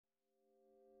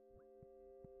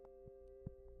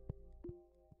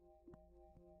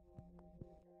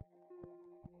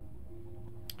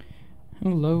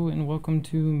Hello and welcome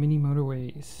to Mini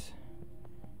Motorways.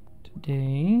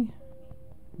 Today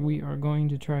we are going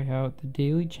to try out the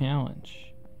daily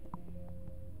challenge.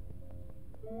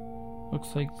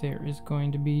 Looks like there is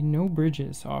going to be no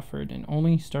bridges offered and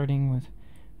only starting with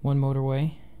one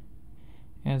motorway,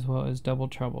 as well as double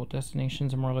trouble.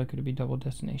 Destinations are more likely to be double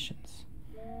destinations.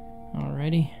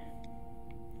 Alrighty.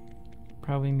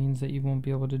 Probably means that you won't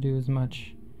be able to do as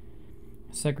much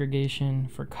segregation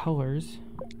for colors,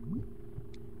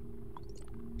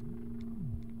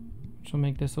 which will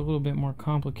make this a little bit more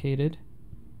complicated.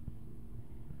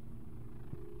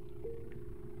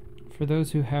 For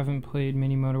those who haven't played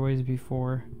Mini Motorways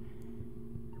before,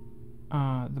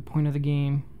 the point of the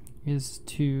game is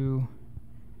to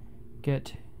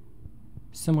get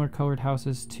similar colored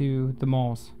houses to the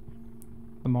malls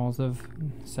of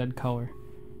said color.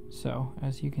 So,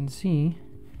 as you can see,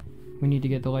 we need to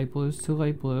get the light blues to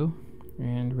light blue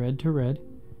and red to red.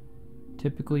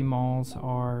 Typically malls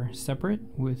are separate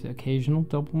with occasional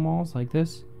double malls like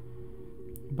this,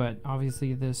 but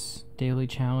obviously this daily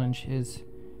challenge is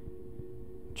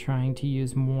trying to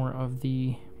use more of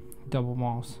the double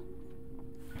malls.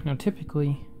 Now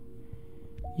typically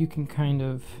you can kind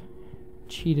of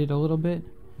cheat it a little bit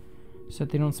so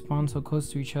that they don't spawn so close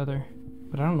to each other,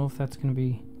 but I don't know if that's going to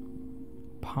be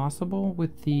possible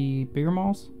with the bigger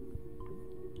malls.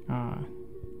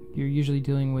 You're usually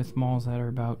dealing with malls that are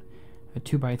about a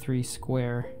 2x3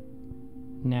 square.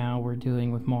 Now we're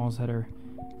dealing with malls that are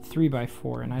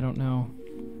 3x4, and I don't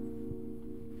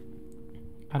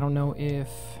know if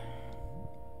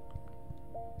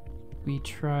we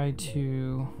try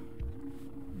to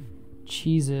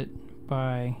cheese it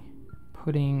by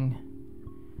putting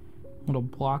little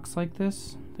blocks like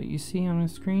this that you see on the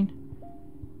screen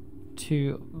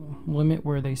to limit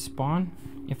where they spawn.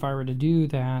 If I were to do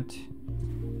that,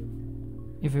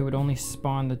 if it would only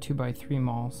spawn the 2x3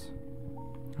 malls,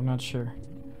 I'm not sure.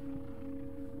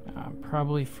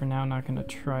 Probably for now not going to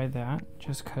try that,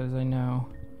 just because I know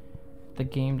the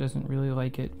game doesn't really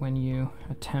like it when you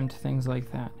attempt things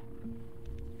like that.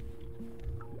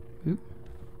 Oop.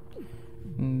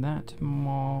 And that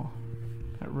mall,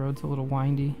 that road's a little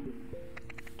windy.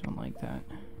 Don't like that.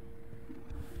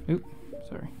 Oop,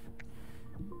 sorry.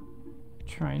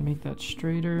 Try and make that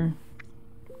straighter.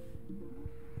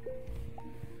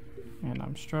 And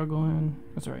I'm struggling.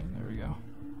 That's right, there we go.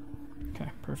 Okay,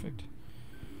 perfect.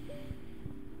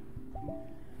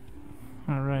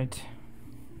 Alright.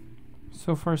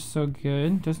 So far so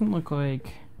good. Doesn't look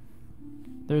like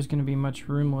there's going to be much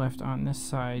room left on this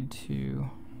side to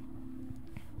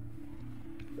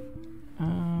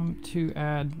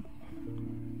add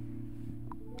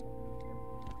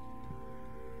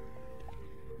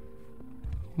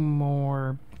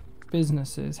more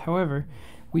businesses. However,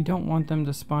 we don't want them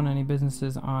to spawn any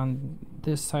businesses on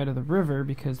this side of the river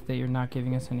because they are not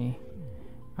giving us any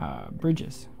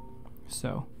bridges.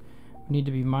 So we need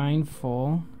to be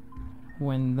mindful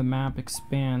when the map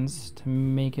expands to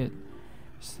make it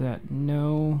so that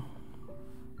no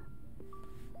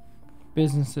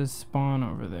businesses spawn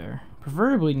over there.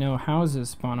 Preferably no houses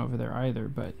spawn over there either,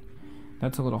 but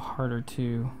that's a little harder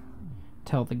to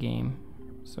tell the game.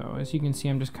 So as you can see,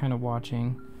 I'm just kind of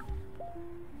watching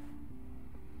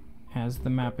as the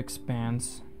map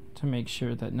expands to make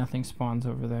sure that nothing spawns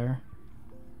over there,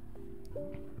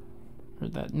 or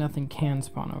that nothing can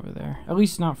spawn over there, at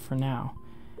least not for now.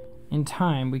 In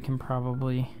time we can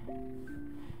probably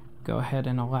go ahead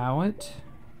and allow it,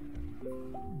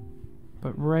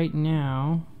 but right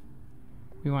now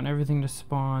we want everything to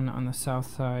spawn on the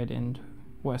south side and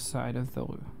west side of the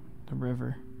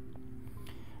river.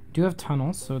 We do have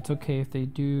tunnels, so it's okay if they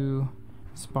do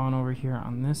spawn over here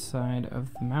on this side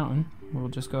of the mountain. We'll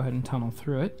just go ahead and tunnel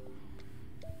through it.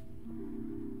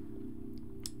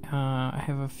 I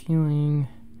have a feeling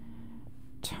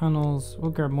tunnels,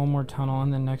 we'll grab one more tunnel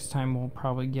and then next time we'll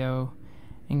probably go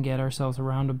and get ourselves a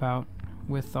roundabout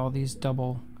with all these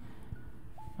double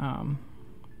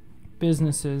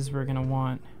businesses. We're gonna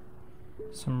want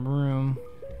some room,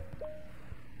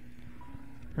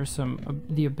 or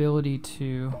the ability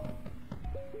to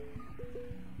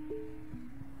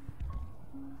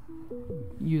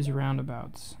use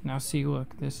roundabouts. Now see,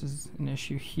 look, this is an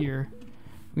issue here.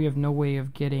 We have no way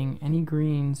of getting any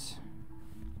greens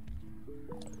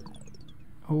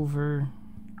over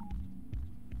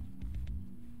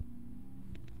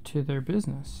to their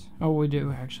business. Oh, we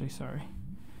do actually, sorry.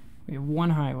 We have one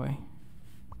highway.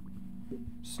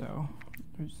 So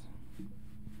there's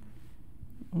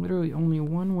literally only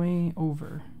one way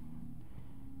over.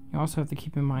 You also have to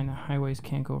keep in mind that highways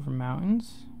can't go over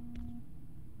mountains.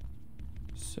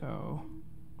 So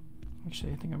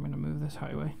Actually, I think I'm gonna move this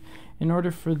highway. In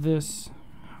order for this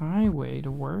highway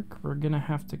to work, we're gonna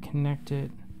have to connect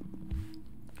it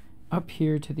up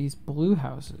here to these blue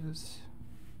houses.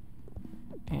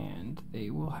 And they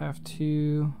will have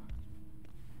to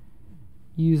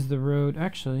use the road.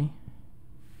 Actually,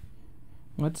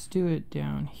 let's do it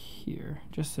down here.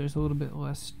 Just so there's a little bit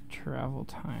less travel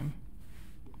time,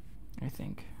 I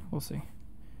think. We'll see.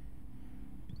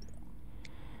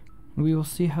 We will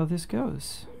see how this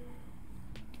goes.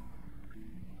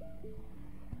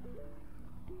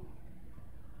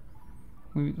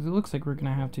 It looks like we're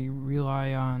gonna have to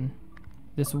rely on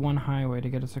this one highway to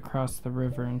get us across the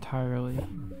river entirely.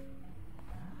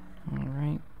 All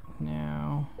right,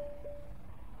 now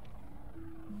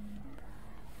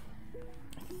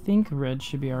I think red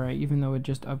should be all right, even though it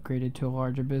just upgraded to a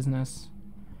larger business.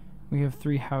 We have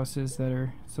 3 houses that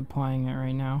are supplying it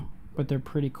right now, but they're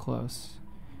pretty close.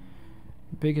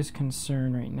 The biggest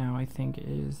concern right now, I think,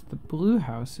 is the blue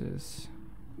houses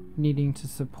needing to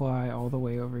supply all the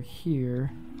way over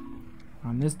here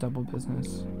on this double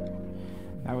business.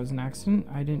 That was an accident.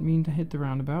 I didn't mean to hit the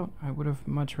roundabout. I would have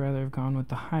much rather have gone with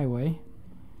the highway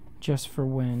just for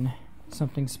when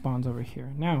something spawns over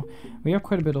here. Now, we have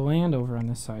quite a bit of land over on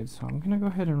this side, so I'm going to go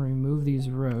ahead and remove these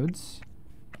roads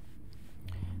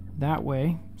that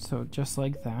way, so just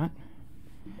like that.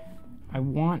 I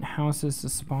want houses to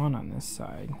spawn on this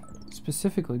side,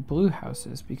 specifically blue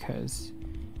houses, because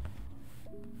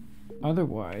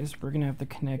otherwise we're going to have to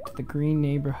connect the green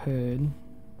neighborhood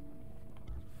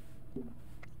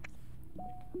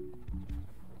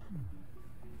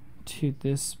to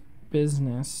this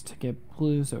business to get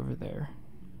blues over there.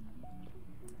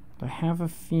 I have a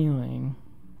feeling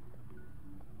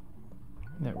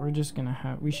that we're just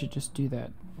gonna we should just do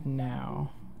that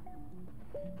now,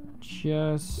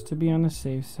 just to be on the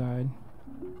safe side.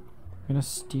 I'm gonna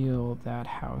steal that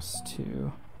house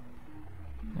too,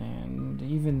 and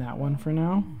even that one for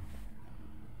now,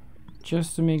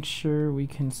 just to make sure we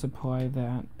can supply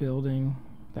that building,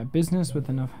 that business, with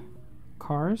enough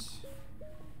cars.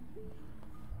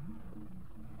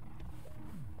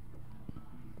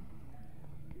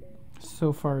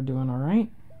 So far doing all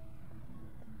right.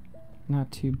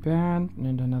 Not too bad.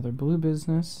 And another blue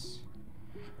business.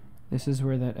 This is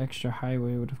where that extra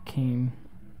highway would have came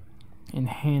in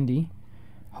handy.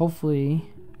 Hopefully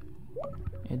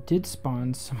it did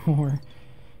spawn some more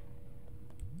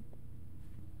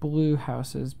blue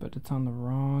houses, but it's on the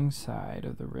wrong side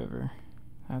of the river.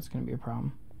 That's gonna be a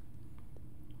problem.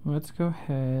 Let's go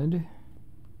ahead.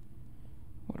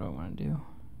 What do I want to do?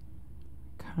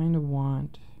 Kind of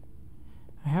want,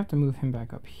 I have to move him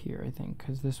back up here, I think,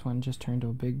 because this one just turned to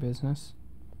a big business.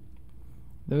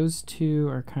 Those two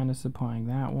are kind of supplying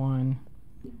that one.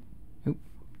 Oop,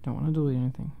 don't want to delete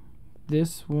anything.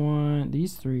 This one,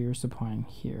 these 3 are supplying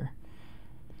here.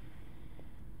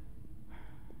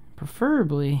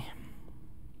 Preferably,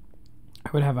 I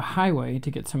would have a highway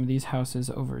to get some of these houses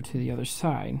over to the other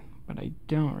side, but I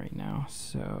don't right now,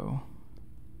 so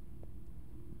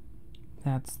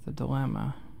that's the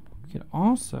dilemma. We could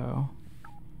also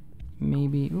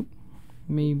maybe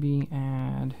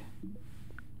add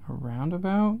a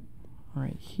roundabout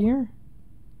right here,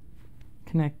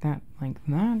 connect that like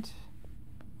that,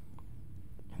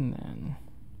 and then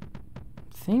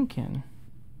thinking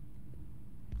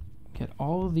get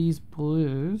all of these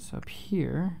blues up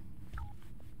here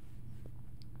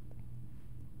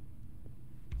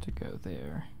to go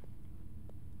there.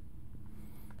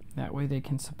 That way they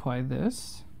can supply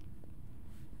this,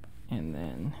 and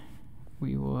then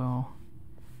we will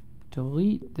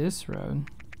delete this road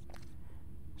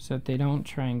so that they don't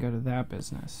try and go to that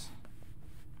business.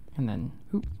 And then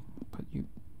put you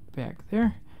back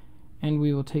there. And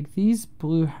we will take these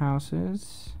blue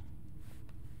houses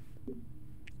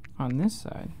on this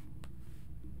side,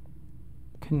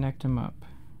 connect them up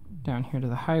down here to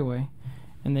the highway,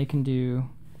 and they can do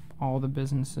all the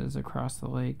businesses across the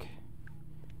lake.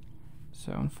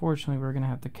 So unfortunately we're gonna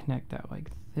have to connect that like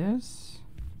this.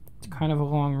 It's kind of a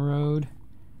long road,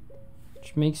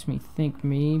 which makes me think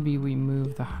maybe we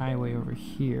move the highway over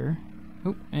here.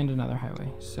 Oh, and another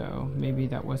highway. So maybe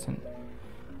that wasn't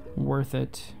worth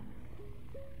it.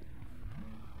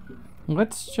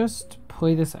 Let's just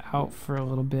play this out for a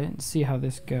little bit and see how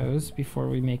this goes before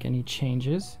we make any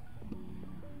changes.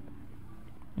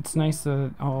 It's nice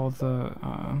that all the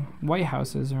white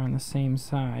houses are on the same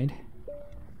side.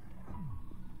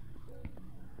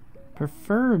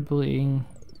 Preferably,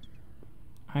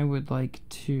 I would like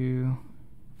to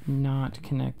not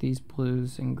connect these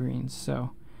blues and greens,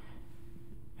 so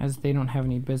as they don't have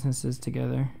any businesses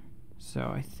together.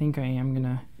 So I think I am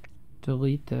gonna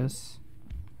delete this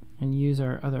and use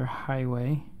our other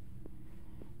highway.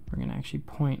 We're going to actually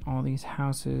point all these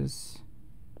houses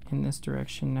in this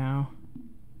direction now.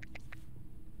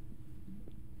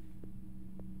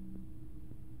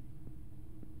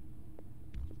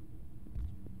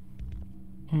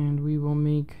 And we will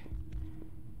make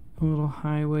a little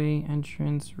highway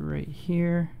entrance right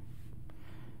here.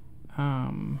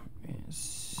 As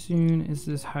soon as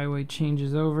this highway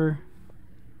changes over.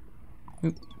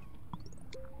 Oop.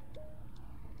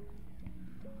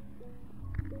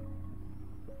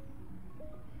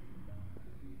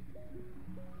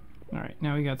 Alright,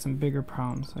 now we got some bigger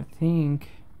problems. I think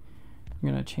I'm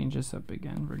going to change this up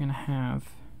again. We're going to have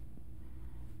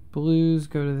blues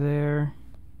go to there.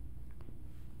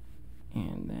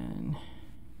 And then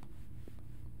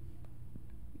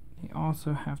they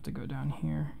also have to go down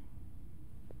here.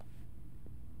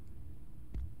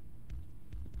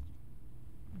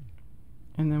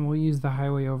 And then we'll use the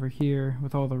highway over here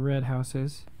with all the red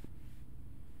houses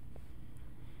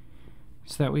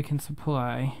so that we can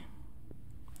supply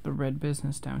the red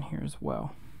business down here as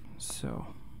well. So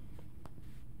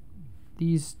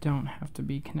these don't have to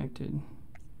be connected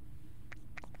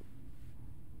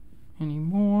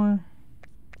anymore.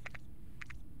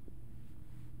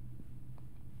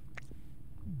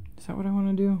 Is that what I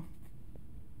want to do?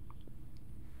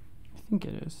 I think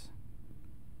it is.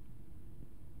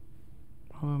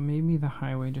 Well, maybe the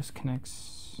highway just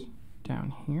connects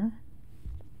down here.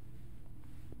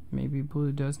 Maybe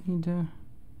blue does need to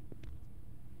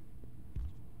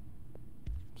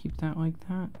keep that like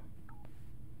that.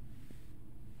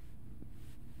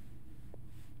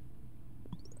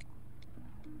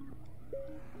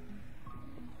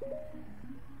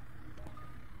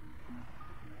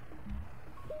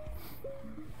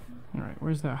 Alright,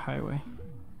 where's that highway?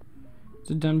 Is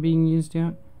it done being used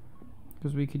yet?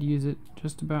 Because we could use it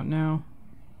just about now.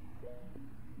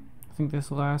 I think this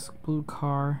last blue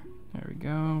car. There we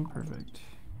go. Perfect.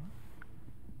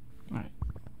 Alright.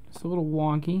 It's a little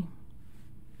wonky.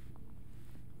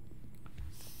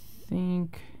 I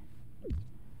think.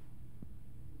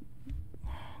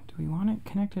 Do we want it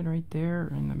connected right there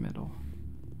or in the middle?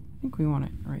 I think we want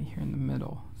it right here in the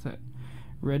middle. So that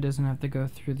red doesn't have to go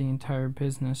through the entire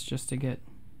business just to get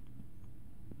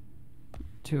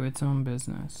to its own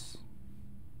business.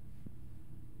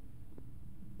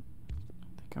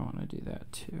 I want to do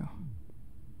that too.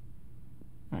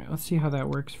 Alright, let's see how that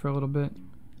works for a little bit.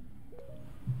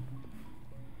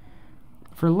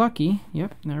 For lucky,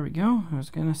 yep, there we go. I was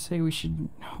gonna say we should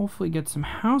hopefully get some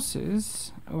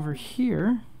houses over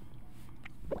here.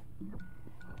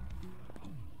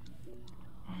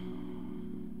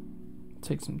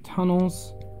 Take some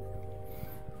tunnels.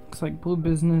 Looks like blue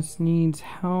business needs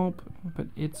help, but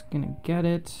it's gonna get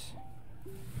it.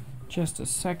 Just a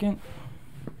second.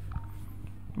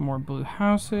 More blue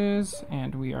houses,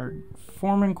 and we are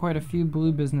forming quite a few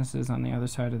blue businesses on the other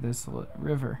side of this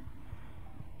river.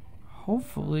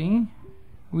 Hopefully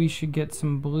we should get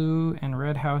some blue and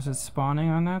red houses spawning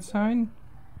on that side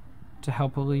to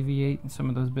help alleviate some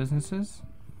of those businesses,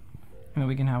 and then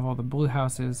we can have all the blue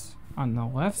houses on the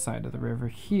left side of the river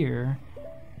here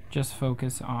just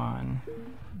focus on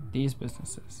these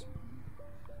businesses.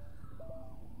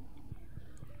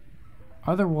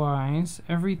 Otherwise,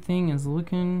 everything is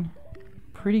looking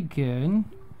pretty good.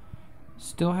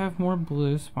 Still have more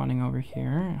blue spawning over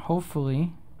here.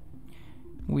 Hopefully,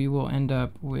 we will end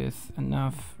up with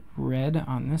enough red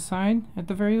on this side at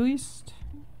the very least.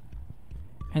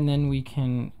 And then we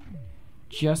can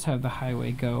just have the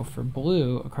highway go for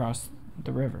blue across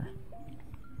the river.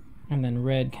 And then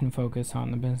red can focus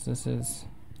on the businesses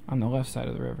on the left side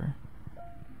of the river.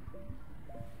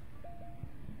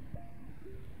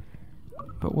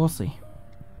 But we'll see.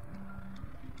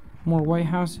 More white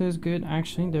houses, good.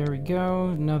 Actually, there we go.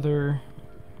 Another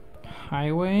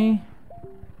highway.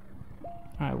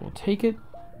 I will take it.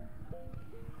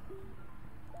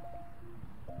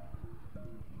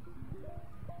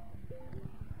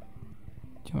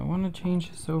 Do I want to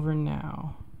change this over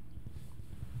now?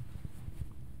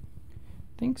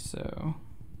 I think so.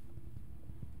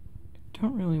 I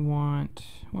don't really want...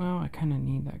 Well, I kind of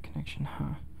need that connection,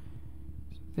 huh?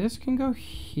 This can go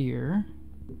here,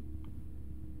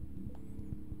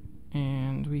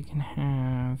 and we can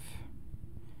have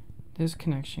this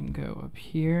connection go up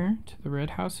here to the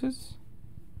red houses.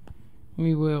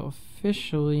 We will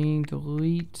officially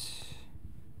delete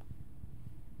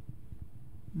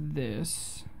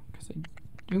this because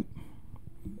I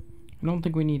don't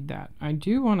think we need that. I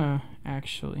do want to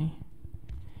actually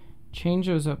change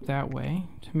those up that way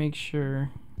to make sure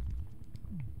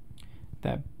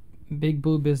that big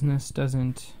blue business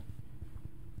doesn't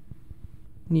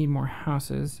need more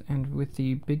houses, and with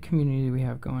the big community we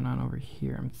have going on over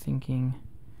here, I'm thinking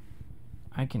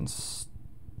I can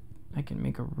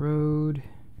make a road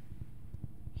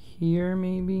here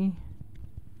maybe,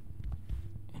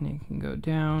 and it can go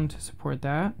down to support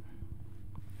that,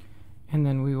 and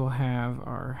then we will have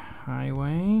our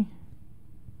highway.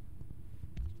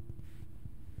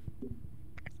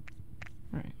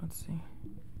 All right, let's see.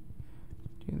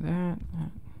 Do that.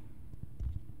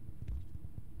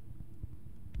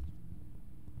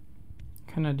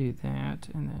 Kind of do that,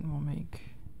 and then we'll make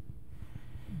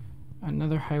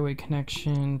another highway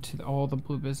connection to all the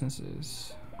blue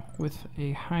businesses with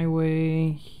a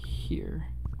highway here.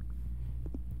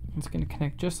 It's going to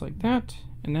connect just like that,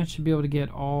 and that should be able to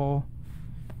get all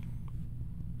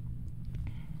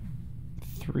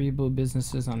 3 blue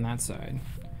businesses on that side.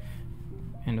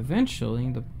 And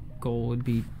eventually the goal would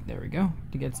be, there we go,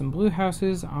 to get some blue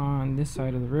houses on this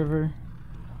side of the river,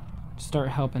 start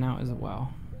helping out as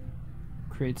well,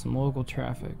 create some local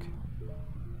traffic.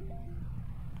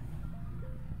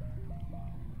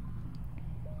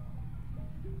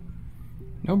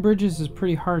 No bridges is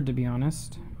pretty hard, to be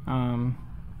honest. I'm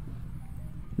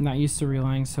not used to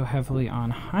relying so heavily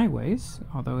on highways,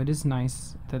 although it is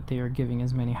nice that they are giving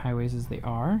as many highways as they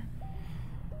are.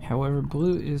 However,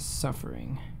 blue is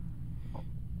suffering.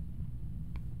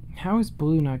 How is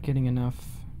blue not getting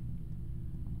enough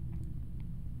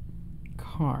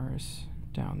cars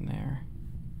down there?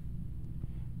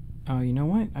 Oh, you know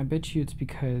what? I bet you it's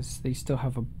because they still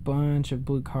have a bunch of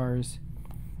blue cars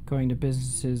going to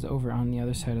businesses over on the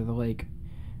other side of the lake.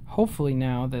 Hopefully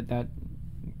now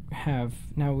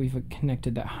now we've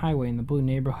connected that highway in the blue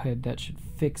neighborhood, that should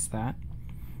fix that.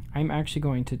 I'm actually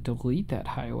going to delete that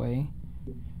highway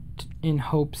in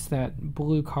hopes that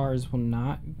blue cars will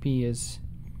not be as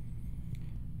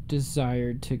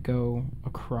desired to go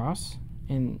across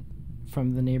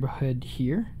from the neighborhood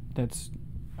here that's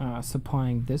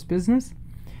supplying this business,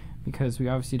 because we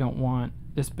obviously don't want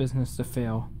this business to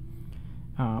fail.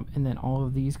 And then all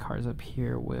of these cars up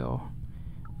here will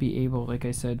be able, like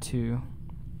I said, to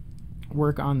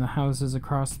work on the houses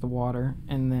across the water,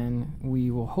 and then we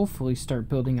will hopefully start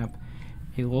building up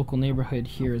a local neighborhood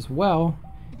here as well,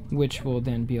 which will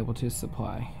then be able to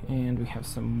supply. And we have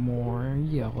some more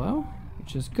yellow,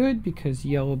 which is good because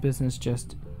yellow business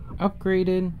just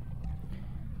upgraded.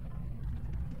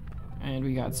 And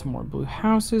we got some more blue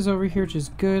houses over here, which is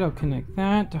good. I'll connect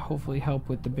that to hopefully help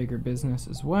with the bigger business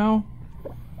as well.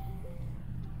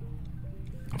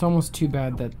 It's almost too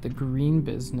bad that the green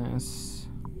business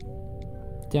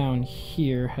down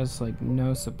here has like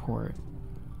no support.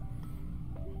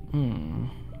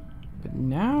 But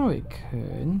now it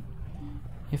could,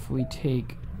 if we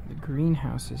take the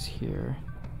greenhouses here.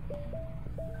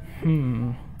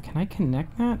 Can I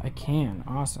connect that? I can.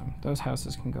 Awesome. Those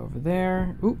houses can go over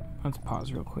there. Oop, let's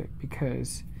pause real quick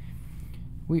because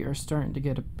we are starting to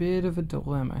get a bit of a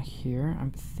dilemma here.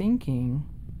 I'm thinking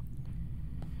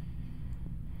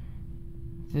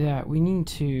that we need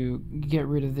to get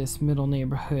rid of this middle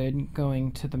neighborhood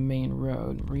going to the main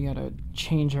road. We gotta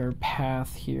change our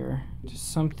path here to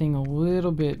something a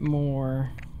little bit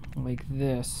more like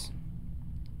this.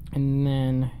 And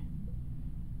then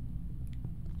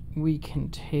we can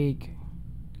take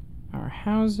our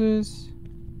houses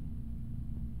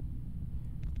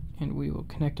and we will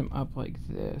connect them up like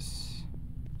this.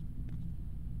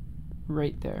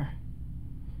 Right there.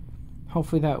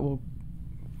 Hopefully that will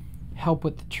help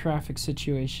with the traffic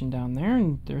situation down there,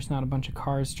 and there's not a bunch of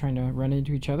cars trying to run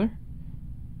into each other.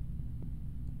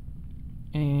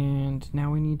 And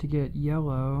now we need to get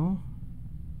yellow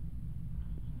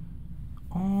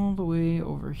all the way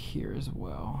over here as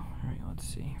well. All right, let's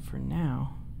see. For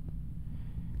now,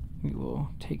 we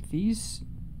will take these,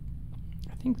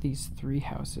 I think these 3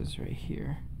 houses right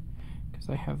here, because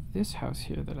I have this house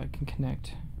here that I can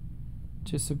connect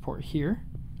to support here.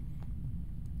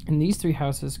 And these 3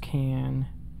 houses can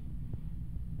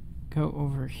go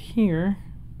over here.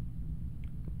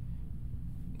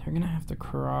 They're gonna have to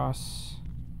cross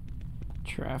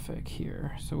traffic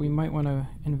here. So we might want to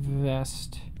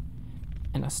invest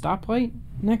in a stoplight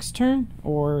next turn,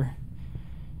 or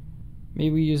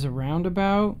maybe use a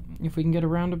roundabout if we can get a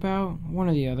roundabout. One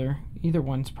or the other. Either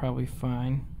one's probably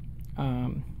fine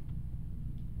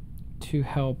to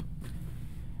help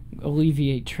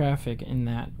alleviate traffic in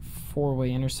that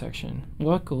 4-way intersection.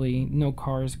 Luckily, no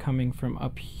cars coming from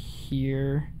up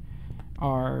here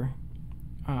are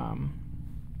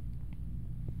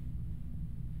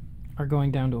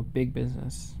going down to a big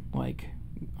business like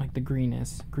the green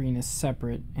is. Green is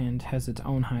separate and has its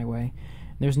own highway.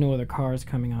 There's no other cars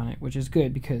coming on it, which is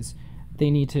good because they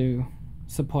need to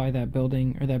supply that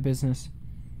building or that business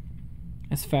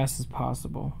as fast as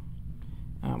possible.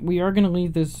 We are going to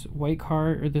leave this white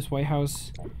car or this White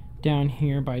House down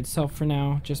here by itself for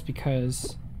now, just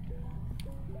because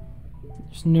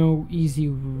there's no easy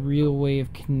real way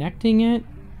of connecting it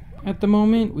at the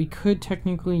moment. We could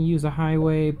technically use a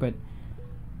highway, but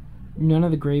none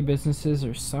of the gray businesses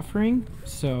are suffering,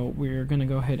 so we're going to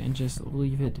go ahead and just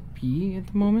leave it be at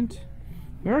the moment.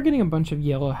 We are getting a bunch of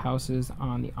yellow houses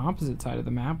on the opposite side of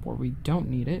the map where we don't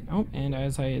need it. Oh, and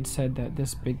as I had said that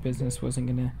this big business wasn't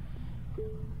going to,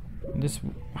 this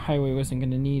highway wasn't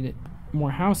going to need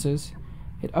more houses,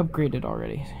 it upgraded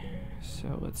already.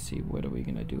 So let's see, what are we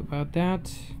going to do about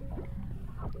that?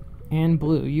 And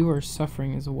blue, you are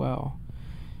suffering as well.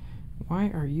 Why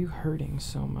are you hurting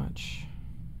so much?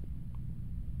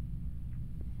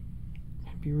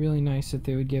 It'd be really nice if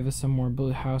they would give us some more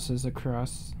blue houses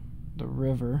across the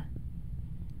river.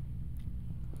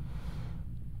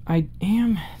 I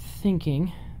am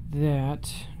thinking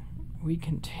that we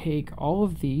can take all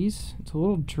of these. It's a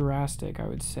little drastic, I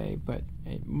would say, but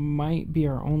it might be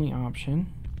our only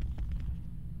option.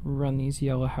 Run these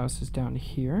yellow houses down to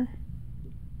here.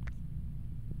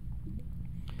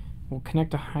 We'll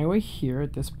connect a highway here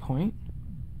at this point,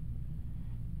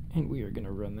 and we are going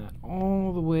to run that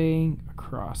all the way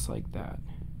across like that.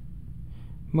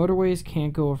 Motorways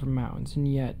can't go over mountains,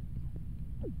 and yet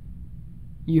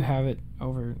you have it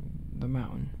over the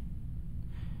mountain.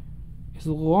 As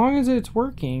long as it's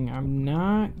working, I'm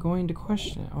not going to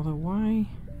question it. Although, why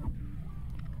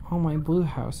all my blue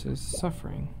houses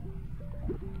suffering?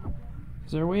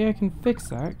 Is there a way I can fix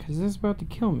that? Because this is about to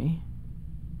kill me.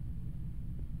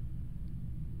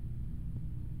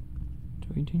 Do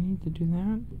we need to do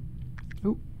that?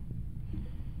 Oh.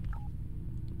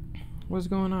 What's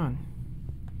going on?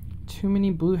 Too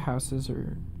many blue houses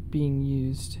are being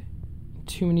used in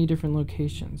too many different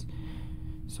locations.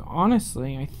 So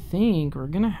honestly, I think we're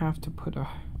gonna have to put a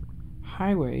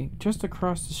highway just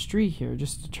across the street here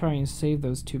just to try and save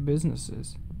those two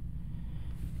businesses.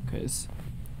 Because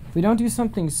if we don't do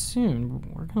something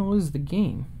soon, we're gonna lose the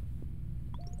game.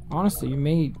 Honestly, you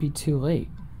may be too late.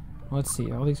 Let's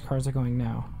see, all these cars are going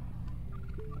now.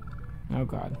 Oh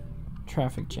god,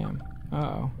 traffic jam.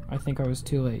 Uh-oh, I think I was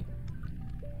too late.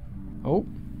 Oh,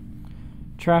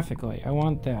 traffic light, I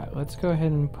want that. Let's go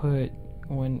ahead and put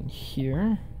one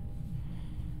here.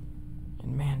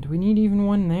 And man, do we need even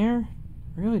one there?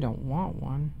 I really don't want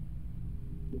one.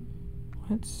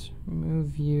 Let's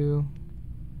move you.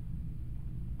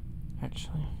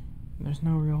 Actually, there's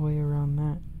no real way around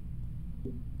that.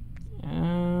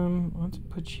 Let's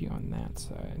put you on that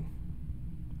side.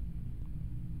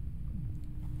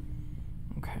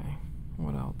 Okay,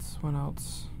 what else? What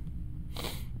else?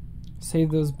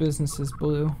 Save those businesses,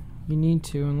 blue. You need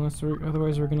to, unless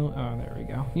otherwise we're gonna. Oh, there we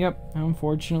go. Yep.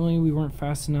 Unfortunately, we weren't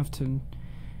fast enough to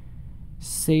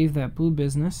save that blue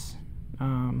business.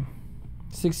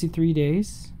 63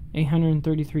 days,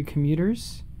 833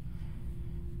 commuters.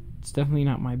 It's definitely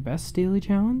not my best daily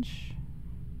challenge.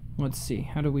 Let's see.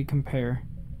 How do we compare?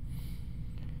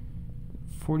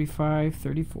 45,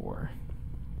 34.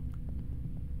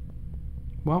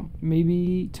 Well,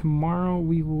 maybe tomorrow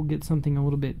we will get something a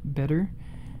little bit better.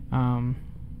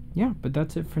 Yeah, but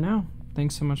that's it for now.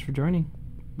 Thanks so much for joining.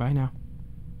 Bye now.